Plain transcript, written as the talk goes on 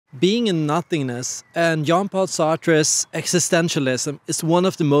Being and Nothingness and Jean-Paul Sartre's Existentialism is one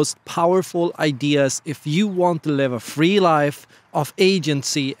of the most powerful ideas if you want to live a free life of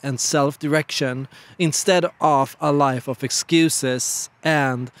agency and self-direction instead of a life of excuses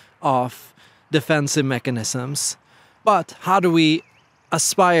and of defensive mechanisms. But how do we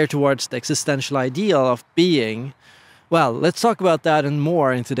aspire towards the existential ideal of being? Well, let's talk about that and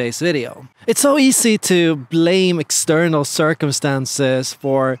more in today's video. It's so easy to blame external circumstances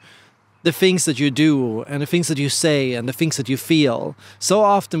for the things that you do and the things that you say and the things that you feel. So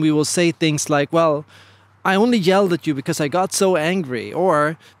often we will say things like, well, I only yelled at you because I got so angry.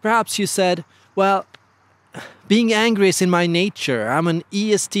 Or perhaps you said, well, being angry is in my nature. I'm an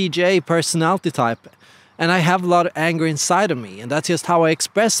ESTJ personality type and I have a lot of anger inside of me and that's just how I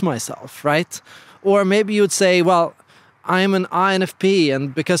express myself, right? Or maybe you would say, well, I'm an INFP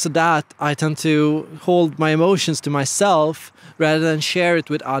and because of that I tend to hold my emotions to myself rather than share it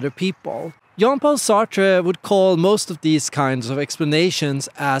with other people. Jean-Paul Sartre would call most of these kinds of explanations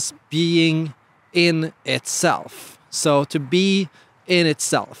as being in itself. So to be in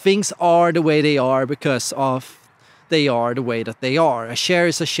itself. Things are the way they are because of they are the way that they are. A chair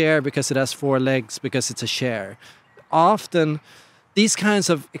is a chair because it has four legs, because it's a chair. Often these kinds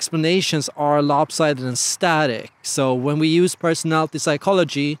of explanations are lopsided and static. So when we use personality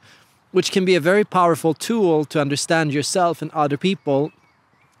psychology, which can be a very powerful tool to understand yourself and other people,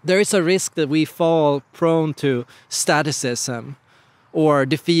 there is a risk that we fall prone to staticism or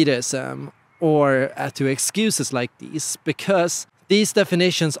defeatism or to excuses like these, because these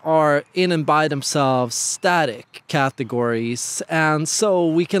definitions are in and by themselves static categories, and so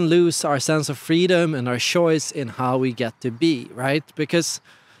we can lose our sense of freedom and our choice in how we get to be, right? Because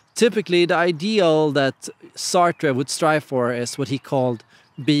typically the ideal that Sartre would strive for is what he called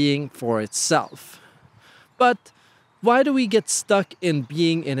being for itself. But why do we get stuck in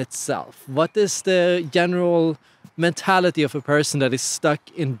being in itself? What is the general mentality of a person that is stuck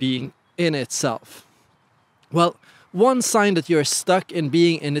in being in itself? Well, one sign that you're stuck in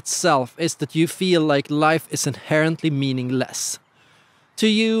being in itself is that you feel like life is inherently meaningless. To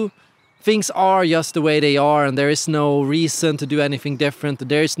you, things are just the way they are and there is no reason to do anything different.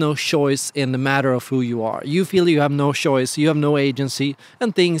 There is no choice in the matter of who you are. You feel you have no choice, you have no agency,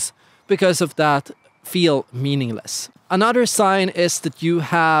 and things, because of that, feel meaningless. Another sign is that you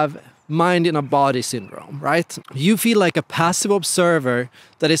have mind in a body syndrome, right? You feel like a passive observer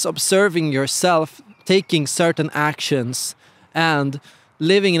that is observing yourself taking certain actions and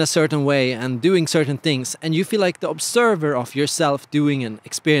living in a certain way and doing certain things, and you feel like the observer of yourself doing and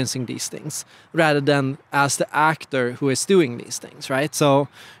experiencing these things rather than as the actor who is doing these things, right? So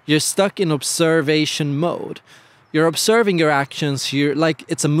you're stuck in observation mode. You're observing your actions, you're like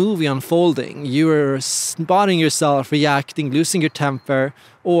it's a movie unfolding. You're spotting yourself reacting, losing your temper,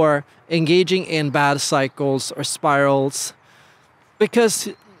 or engaging in bad cycles or spirals because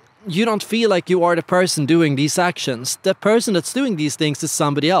you don't feel like you are the person doing these actions. The person that's doing these things is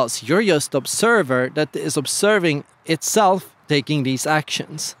somebody else. You're just the observer that is observing itself taking these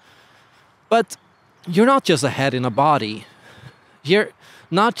actions. But you're not just a head in a body. You're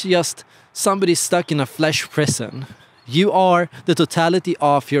not just somebody stuck in a flesh prison. You are the totality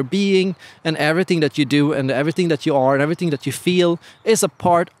of your being, and everything that you do and everything that you are and everything that you feel is a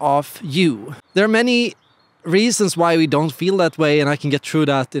part of you. There are many reasons why we don't feel that way, and I can get through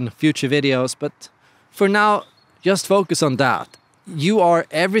that in future videos, but for now, just focus on that. You are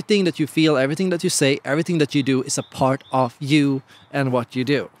everything that you feel, everything that you say, everything that you do is a part of you and what you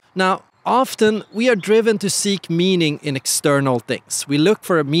do. Now, often we are driven to seek meaning in external things. We look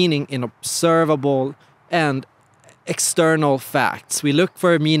for a meaning in observable and external facts. We look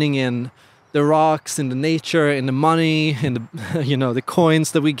for a meaning in the rocks, in the nature, in the money, in the the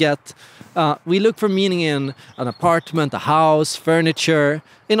coins that we get. We look for meaning in an apartment, a house, furniture,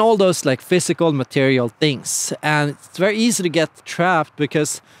 in all those like physical material things. And it's very easy to get trapped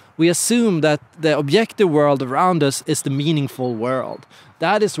because we assume that the objective world around us is the meaningful world.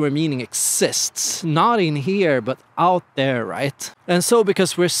 That is where meaning exists, not in here, but out there, right? And so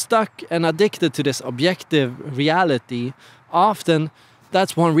because we're stuck and addicted to this objective reality, often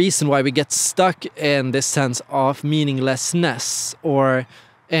that's one reason why we get stuck in this sense of meaninglessness, or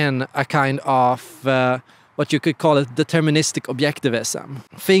in a kind of what you could call it deterministic objectivism.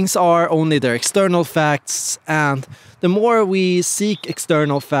 Things are only their external facts, and the more we seek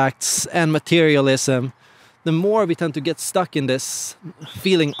external facts and materialism, the more we tend to get stuck in this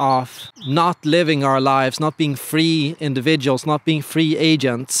feeling of not living our lives, not being free individuals, not being free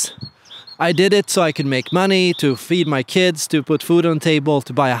agents. I did it so I could make money, to feed my kids, to put food on the table,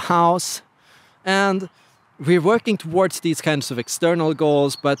 to buy a house. And we're working towards these kinds of external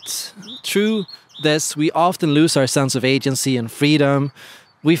goals, but through this, we often lose our sense of agency and freedom.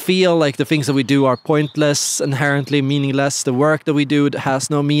 We feel like the things that we do are pointless, inherently meaningless. The work that we do has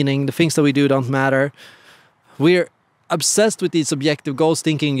no meaning. The things that we do don't matter. We're obsessed with these objective goals,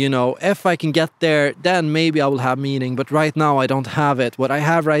 thinking, you know, if I can get there, then maybe I will have meaning. But right now, I don't have it. What I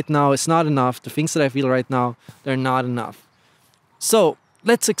have right now is not enough. The things that I feel right now, they're not enough. So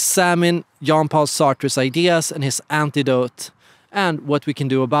let's examine Jean-Paul Sartre's ideas and his antidote and what we can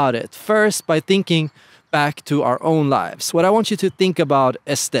do about it. First, by thinking back to our own lives. What I want you to think about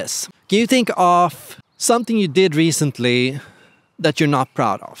is this. Can you think of something you did recently that you're not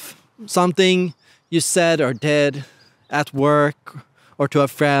proud of? Something you said or did at work or to a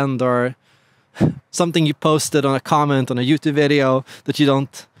friend, or something you posted on a comment on a YouTube video that you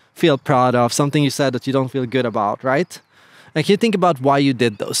don't feel proud of, something you said that you don't feel good about, right? And can you think about why you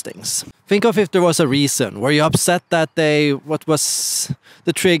did those things? Think of if there was a reason. Were you upset that day? What was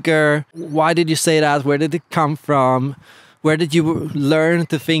the trigger? Why did you say that? Where did it come from? Where did you learn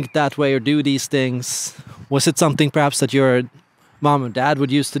to think that way or do these things? Was it something perhaps that your mom or dad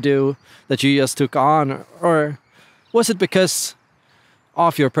would used to do that you just took on? Or was it because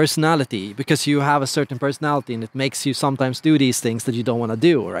of your personality? Because you have a certain personality and it makes you sometimes do these things that you don't want to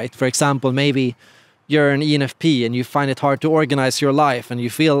do, right? For example, maybe you're an ENFP and you find it hard to organize your life and you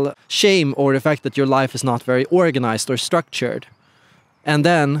feel shame over the fact that your life is not very organized or structured. And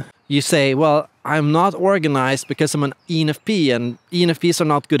then you say, well, I'm not organized because I'm an ENFP and ENFPs are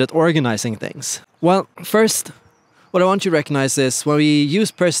not good at organizing things. Well, first, what I want you to recognize is when we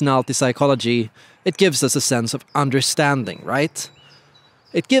use personality psychology, it gives us a sense of understanding, right?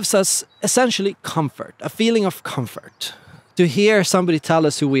 It gives us essentially comfort, a feeling of comfort. To hear somebody tell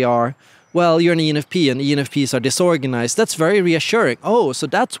us who we are, well, you're an ENFP and ENFPs are disorganized, that's very reassuring. Oh, so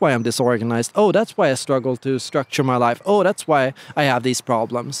that's why I'm disorganized. Oh, that's why I struggle to structure my life. Oh, that's why I have these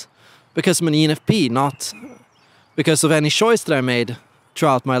problems. Because I'm an ENFP, not because of any choice that I made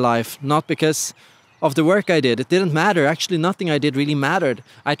throughout my life, not because of the work I did. It didn't matter. Actually, nothing I did really mattered.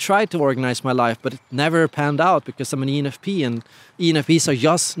 I tried to organize my life, but it never panned out because I'm an ENFP and ENFPs are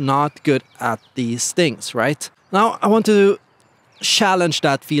just not good at these things, right? Now, I want to challenge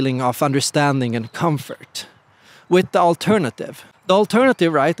that feeling of understanding and comfort with the alternative. The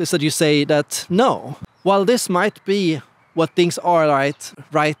alternative, right, is that you say that no, while this might be what things are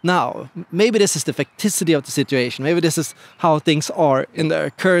right now, maybe this is the facticity of the situation, maybe this is how things are in their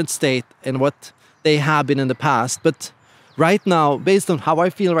current state and what they have been in the past, but right now, based on how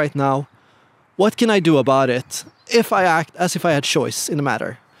I feel right now, what can I do about it if I act as if I had choice in the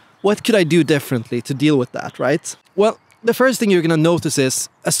matter? What could I do differently to deal with that, right? Well, the first thing you're going to notice is,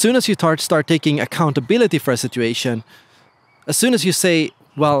 as soon as you start taking accountability for a situation, as soon as you say,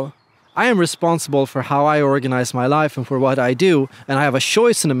 well, I am responsible for how I organize my life and for what I do, and I have a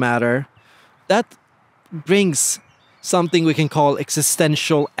choice in the matter, that brings something we can call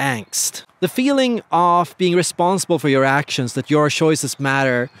existential angst. The feeling of being responsible for your actions, that your choices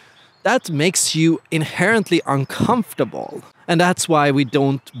matter, that makes you inherently uncomfortable. And that's why we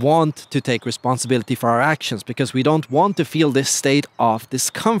don't want to take responsibility for our actions, because we don't want to feel this state of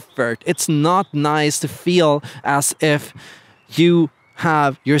discomfort. It's not nice to feel as if you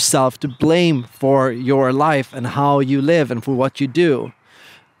have yourself to blame for your life and how you live and for what you do.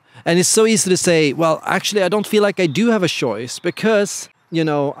 And it's so easy to say, well, actually, I don't feel like I do have a choice because, you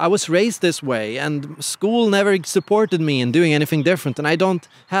know, I was raised this way and school never supported me in doing anything different. And I don't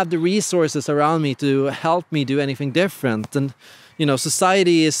have the resources around me to help me do anything different. And, you know,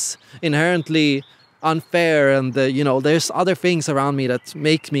 society is inherently unfair. And, you know, there's other things around me that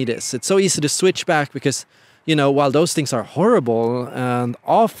make me this. It's so easy to switch back because, you know, while those things are horrible and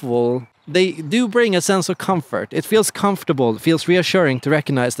awful, they do bring a sense of comfort. It feels comfortable, it feels reassuring to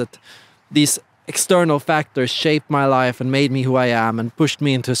recognize that these external factors shaped my life and made me who I am and pushed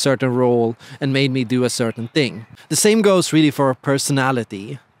me into a certain role and made me do a certain thing. The same goes really for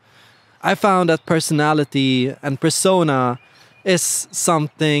personality. I found that personality and persona is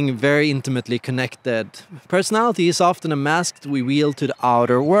something very intimately connected. Personality is often a mask we wield to the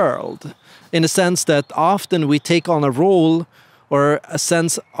outer world, in the sense that often we take on a role or a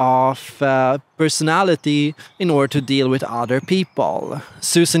sense of personality in order to deal with other people.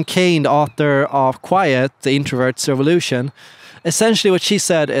 Susan Cain, the author of Quiet, The Introvert's Revolution, essentially what she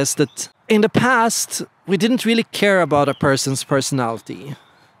said is that in the past, we didn't really care about a person's personality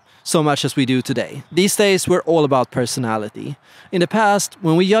so much as we do today. These days, we're all about personality. In the past,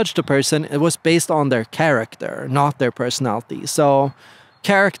 when we judged a person, it was based on their character, not their personality. So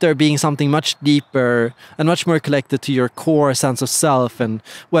character being something much deeper and much more connected to your core sense of self, and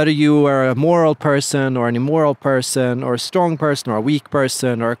whether you are a moral person or an immoral person or a strong person or a weak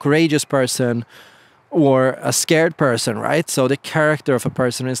person or a courageous person or a scared person, right? So the character of a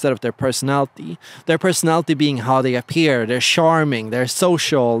person instead of their personality. Their personality being how they appear. They're charming, they're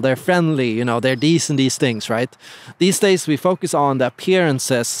social, they're friendly, you know, they're these things, right? These days we focus on the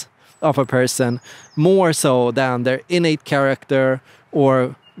appearances of a person more so than their innate character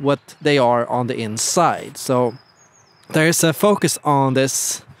or what they are on the inside. So there's a focus on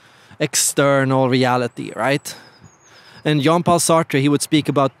this external reality, right? And Jean-Paul Sartre, he would speak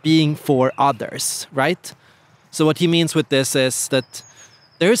about being for others, right? So what he means with this is that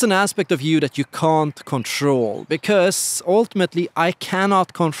there is an aspect of you that you can't control, because ultimately I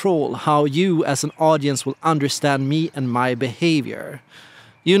cannot control how you as an audience will understand me and my behavior.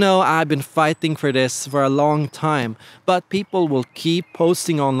 You know, I've been fighting for this for a long time, but people will keep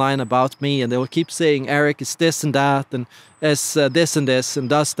posting online about me, and they will keep saying Eric is this and that, and is this and this, and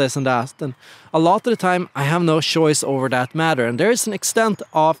does this and that. And a lot of the time, I have no choice over that matter. And there is an extent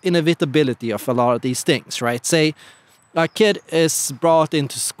of inevitability of a lot of these things, right? Say a kid is brought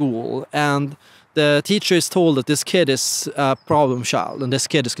into school, and the teacher is told that this kid is a problem child, and this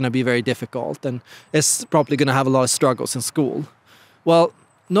kid is going to be very difficult, and is probably going to have a lot of struggles in school. Well,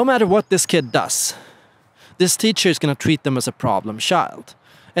 no matter what this kid does, this teacher is going to treat them as a problem child,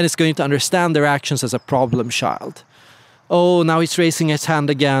 and is going to understand their actions as a problem child. Oh, now he's raising his hand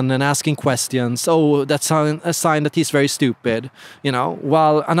again and asking questions. Oh, that's a sign that he's very stupid, you know.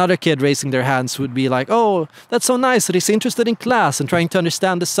 While another kid raising their hands would be like, oh, that's so nice that he's interested in class and trying to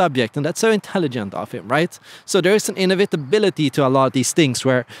understand the subject, and that's so intelligent of him, right? So there is an inevitability to a lot of these things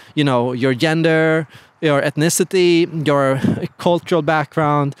where, you know, your gender, your ethnicity, your cultural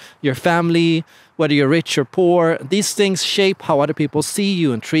background, your family, whether you're rich or poor, these things shape how other people see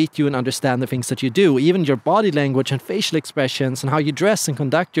you and treat you and understand the things that you do. Even your body language and facial expressions and how you dress and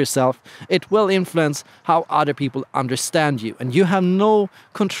conduct yourself, it will influence how other people understand you. And you have no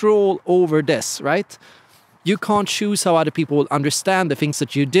control over this, right? You can't choose how other people will understand the things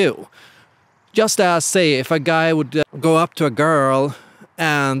that you do. Just as, say, if a guy would go up to a girl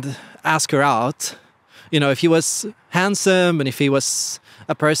and ask her out, you know, if he was handsome and if he was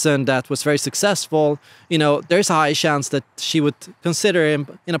a person that was very successful, you know, there's a high chance that she would consider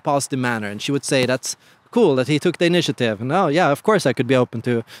him in a positive manner, and she would say that's cool that he took the initiative, and oh yeah, of course I could be open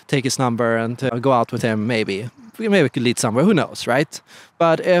to take his number and to go out with him, maybe we could lead somewhere, who knows, right?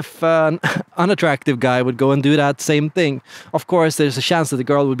 But if an unattractive guy would go and do that same thing, of course there's a chance that the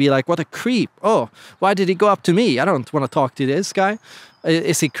girl would be like, what a creep, oh, why did he go up to me? I don't want to talk to this guy.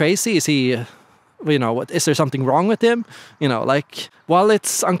 Is he crazy? Is he, you know, what, is there something wrong with him? You know, like, while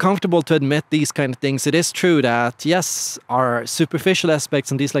it's uncomfortable to admit these kind of things, it is true that, yes, our superficial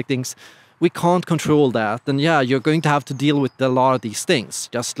aspects and these like things, we can't control that. And yeah, you're going to have to deal with a lot of these things.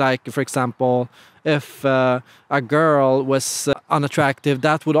 Just like, for example, if a girl was unattractive,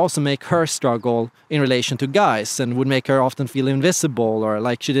 that would also make her struggle in relation to guys and would make her often feel invisible or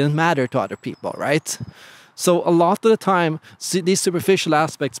like she didn't matter to other people, right? So a lot of the time, these superficial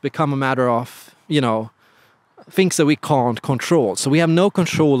aspects become a matter of, you know, things that we can't control. So we have no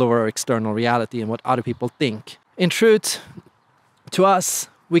control over our external reality and what other people think. In truth, to us,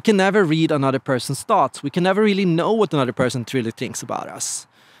 we can never read another person's thoughts. We can never really know what another person really thinks about us.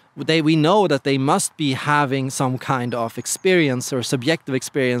 We know that they must be having some kind of experience or subjective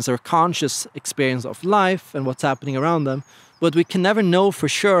experience or conscious experience of life and what's happening around them, but we can never know for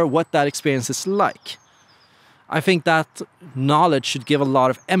sure what that experience is like. I think that knowledge should give a lot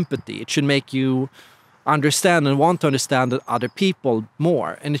of empathy. It should make you understand and want to understand other people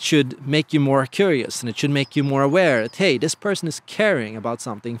more, and it should make you more curious, and it should make you more aware that, hey, this person is caring about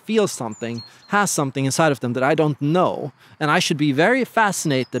something, feels something, has something inside of them that I don't know, and I should be very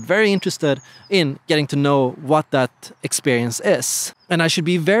fascinated, very interested in getting to know what that experience is. And I should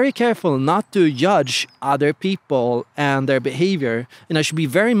be very careful not to judge other people and their behavior, and I should be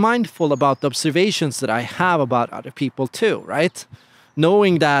very mindful about the observations that I have about other people too, right?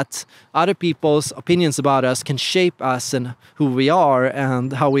 Knowing that other people's opinions about us can shape us and who we are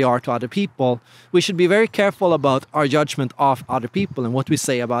and how we are to other people, we should be very careful about our judgment of other people and what we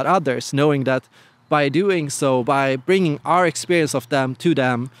say about others, knowing that by doing so, by bringing our experience of them to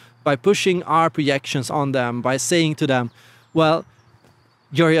them, by pushing our projections on them, by saying to them, well,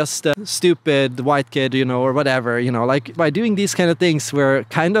 you're just a stupid white kid, you know, or whatever, you know, like by doing these kind of things, we're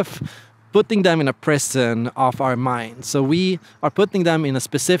kind of putting them in a prison of our mind. So we are putting them in a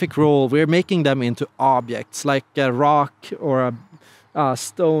specific role. We're making them into objects like a rock or a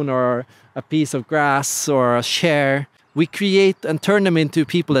stone or a piece of grass or a chair. we create and turn them into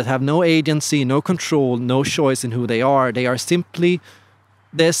people that have no agency, no control, no choice in who they are. They are simply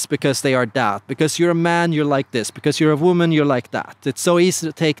this because they are that. Because you're a man, you're like this. Because you're a woman, you're like that. It's so easy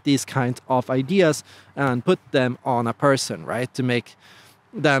to take these kinds of ideas and put them on a person, right? To make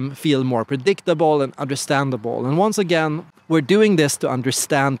them feel more predictable and understandable. And once again, we're doing this to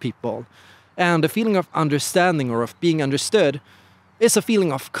understand people. And the feeling of understanding or of being understood is a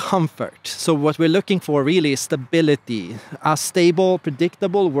feeling of comfort. So what we're looking for really is stability, a stable,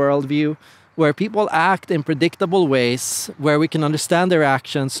 predictable worldview where people act in predictable ways, where we can understand their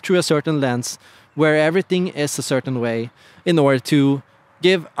actions through a certain lens, where everything is a certain way in order to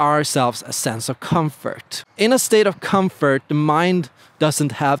give ourselves a sense of comfort. In a state of comfort, the mind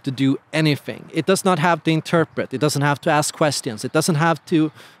doesn't have to do anything. It does not have to interpret. It doesn't have to ask questions. It doesn't have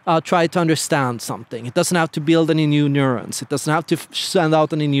to try to understand something. It doesn't have to build any new neurons. It doesn't have to send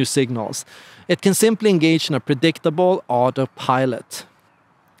out any new signals. It can simply engage in a predictable autopilot,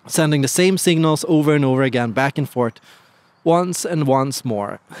 sending the same signals over and over again, back and forth, once and once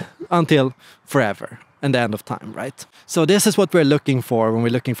more, until forever and the end of time, right? So this is what we're looking for when we're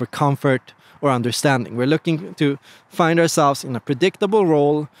looking for comfort or understanding. We're looking to find ourselves in a predictable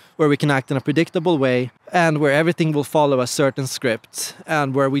role where we can act in a predictable way and where everything will follow a certain script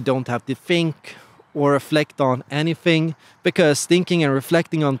and where we don't have to think or reflect on anything, because thinking and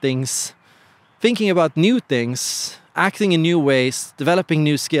reflecting on things, thinking about new things, acting in new ways, developing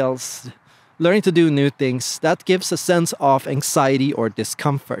new skills, learning to do new things, that gives a sense of anxiety or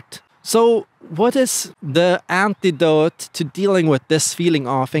discomfort. So what is the antidote to dealing with this feeling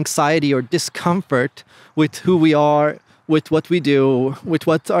of anxiety or discomfort with who we are, with what we do, with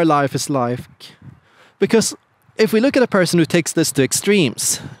what our life is like? Because if we look at a person who takes this to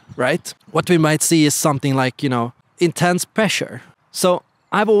extremes, right, what we might see is something like, intense pressure. So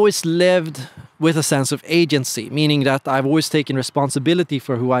I've always lived with a sense of agency, meaning that I've always taken responsibility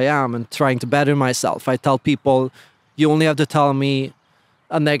for who I am and trying to better myself. I tell people, you only have to tell me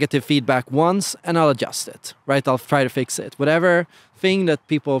a negative feedback once and I'll adjust it, right? I'll try to fix it. Whatever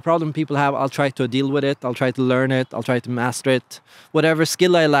problem people have, I'll try to deal with it. I'll try to learn it. I'll try to master it. Whatever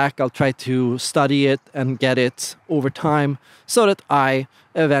skill I lack, I'll try to study it and get it over time so that I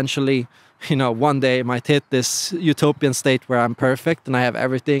eventually, one day might hit this utopian state where I'm perfect and I have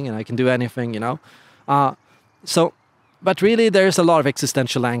everything and I can do anything, But really there's a lot of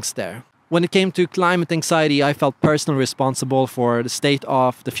existential angst there. When it came to climate anxiety, I felt personally responsible for the state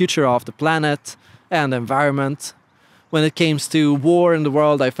of the future of the planet and the environment. When it came to war in the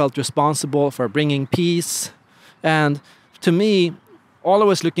world, I felt responsible for bringing peace. And to me, all I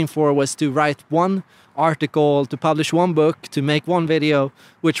was looking for was to write one article, to publish one book, to make one video,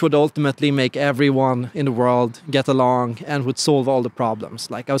 which would ultimately make everyone in the world get along and would solve all the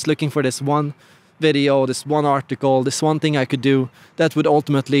problems. Like I was looking for this one video, this one article, this one thing I could do that would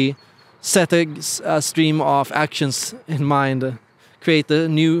ultimately set a stream of actions in mind, create a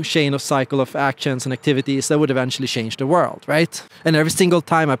new chain of cycle of actions and activities that would eventually change the world, right? And every single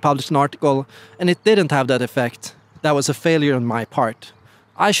time I published an article and it didn't have that effect, that was a failure on my part.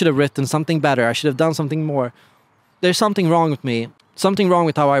 I should have written something better. I should have done something more. There's something wrong with me, something wrong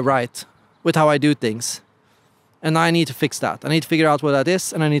with how I write, with how I do things. And I need to fix that. I need to figure out what that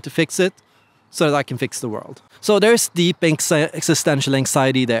is and I need to fix it so that I can fix the world. So there's deep existential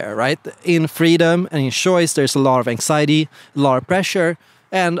anxiety there, right? In freedom and in choice, there's a lot of anxiety, a lot of pressure,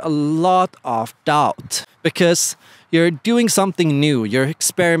 and a lot of doubt. Because you're doing something new, you're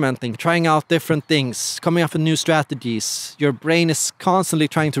experimenting, trying out different things, coming up with new strategies. Your brain is constantly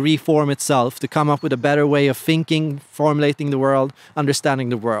trying to reform itself to come up with a better way of thinking, formulating the world, understanding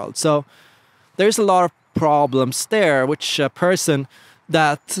the world. So there's a lot of problems there, which a person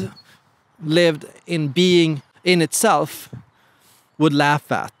that lived in being in itself would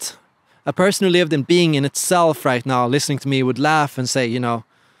laugh at. A person who lived in being in itself right now, listening to me, would laugh and say,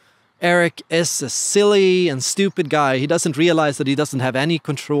 Eric is a silly and stupid guy. He doesn't realize that he doesn't have any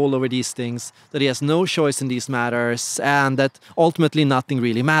control over these things, that he has no choice in these matters, and that ultimately nothing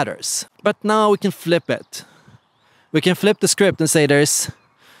really matters. But now we can flip it. We can flip the script and say there's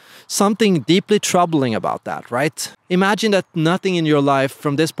something deeply troubling about that, right? Imagine that nothing in your life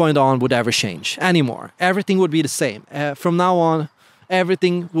from this point on would ever change anymore. Everything would be the same. From now on,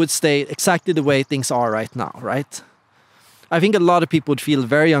 everything would stay exactly the way things are right now, right? I think a lot of people would feel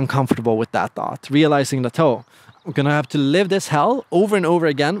very uncomfortable with that thought, realizing that, I'm going to have to live this hell over and over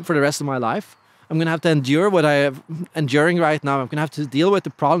again for the rest of my life. I'm going to have to endure what I am enduring right now. I'm going to have to deal with the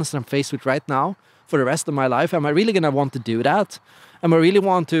problems that I'm faced with right now for the rest of my life. Am I really going to want to do that? Am I really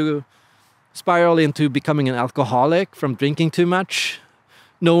want to spiral into becoming an alcoholic from drinking too much,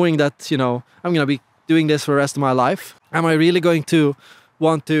 knowing that, I'm going to be doing this for the rest of my life? Am I really going to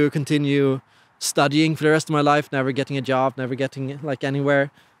want to continue studying for the rest of my life, never getting a job, never getting like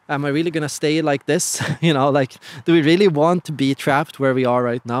anywhere? Am I really going to stay like this? You know, like, do we really want to be trapped where we are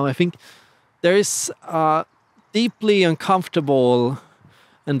right now? I think there is a deeply uncomfortable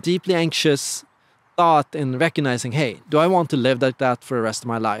and deeply anxious thought in recognizing, hey, do I want to live like that for the rest of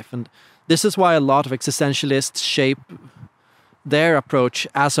my life? And this is why a lot of existentialists shape their approach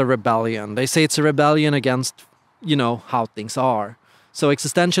as a rebellion. They say it's a rebellion against, you know, how things are. So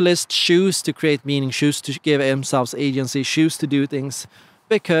existentialists choose to create meaning, choose to give themselves agency, choose to do things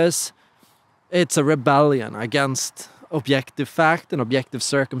because it's a rebellion against objective fact and objective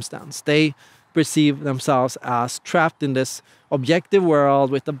circumstance. They perceive themselves as trapped in this objective world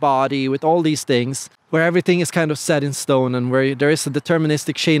with the body, with all these things, where everything is kind of set in stone and where there is a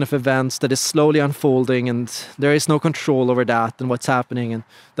deterministic chain of events that is slowly unfolding and there is no control over that and what's happening and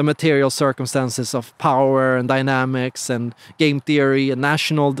the material circumstances of power and dynamics and game theory and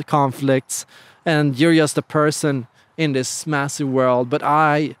national conflicts, and you're just a person in this massive world. But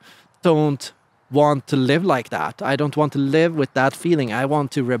I don't want to live like that. I don't want to live with that feeling. I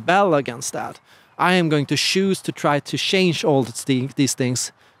want to rebel against that. I am going to choose to try to change all these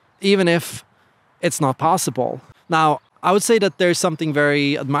things, even if it's not possible. Now, I would say that there's something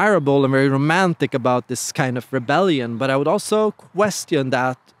very admirable and very romantic about this kind of rebellion, but I would also question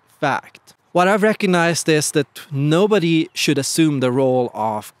that fact. What I've recognized is that nobody should assume the role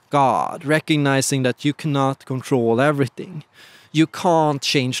of God, recognizing that you cannot control everything. You can't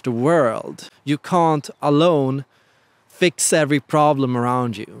change the world. You can't alone fix every problem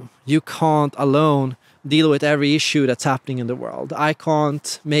around you. You can't alone deal with every issue that's happening in the world. I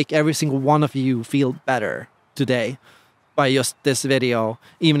can't make every single one of you feel better today by just this video,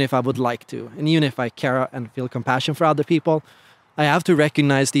 even if I would like to. And even if I care and feel compassion for other people, I have to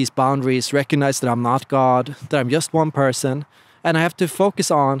recognize these boundaries, recognize that I'm not God, that I'm just one person, and I have to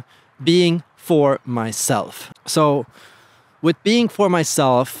focus on being for myself. So with being for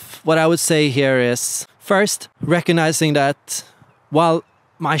myself, what I would say here is, first, recognizing that while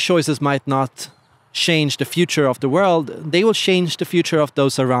my choices might not change the future of the world, they will change the future of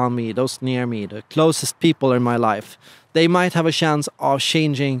those around me, those near me, the closest people in my life. They might have a chance of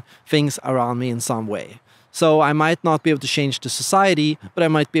changing things around me in some way. So I might not be able to change the society, but I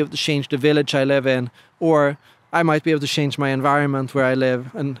might be able to change the village I live in, or I might be able to change my environment where I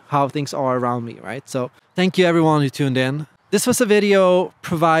live and how things are around me, right? So thank you everyone who tuned in. This was a video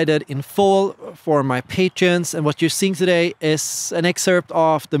provided in full for my patrons, and what you're seeing today is an excerpt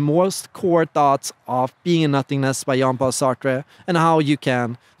of the most core thoughts of Being and Nothingness by Jean-Paul Sartre, and how you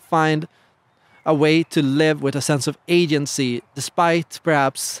can find a way to live with a sense of agency despite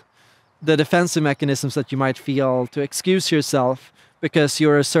perhaps the defensive mechanisms that you might feel to excuse yourself because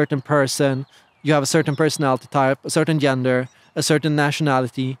you're a certain person, you have a certain personality type, a certain gender, a certain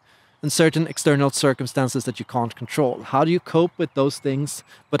nationality, and certain external circumstances that you can't control. How do you cope with those things?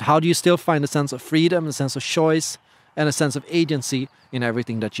 But how do you still find a sense of freedom, a sense of choice, and a sense of agency in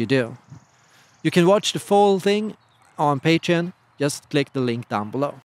everything that you do? You can watch the full thing on Patreon. Just click the link down below.